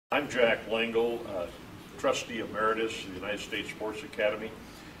I'm Jack Lengyel, Trustee Emeritus of the United States Sports Academy.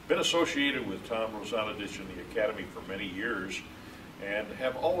 Been associated with Tom Rosanidich in the Academy for many years and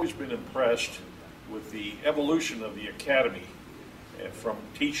have always been impressed with the evolution of the Academy from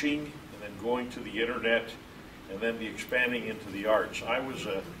teaching and then going to the internet and then the expanding into the arts. I was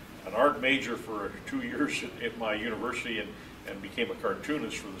an art major for 2 years at my university and became a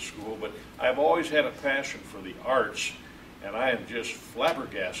cartoonist for the school, but I've always had a passion for the arts, and I am just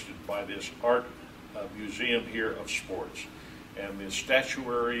flabbergasted by this art museum here of sports and the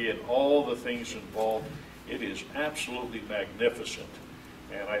statuary and all the things involved. It is absolutely magnificent,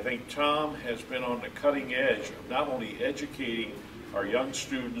 and I think Tom has been on the cutting edge of not only educating our young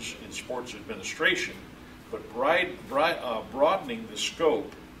students in sports administration, but broadening the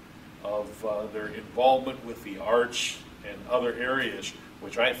scope of their involvement with the arts and other areas,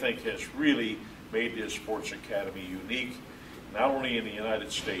 which I think has really made this sports academy unique, not only in the United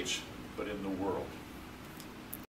States, but in the world.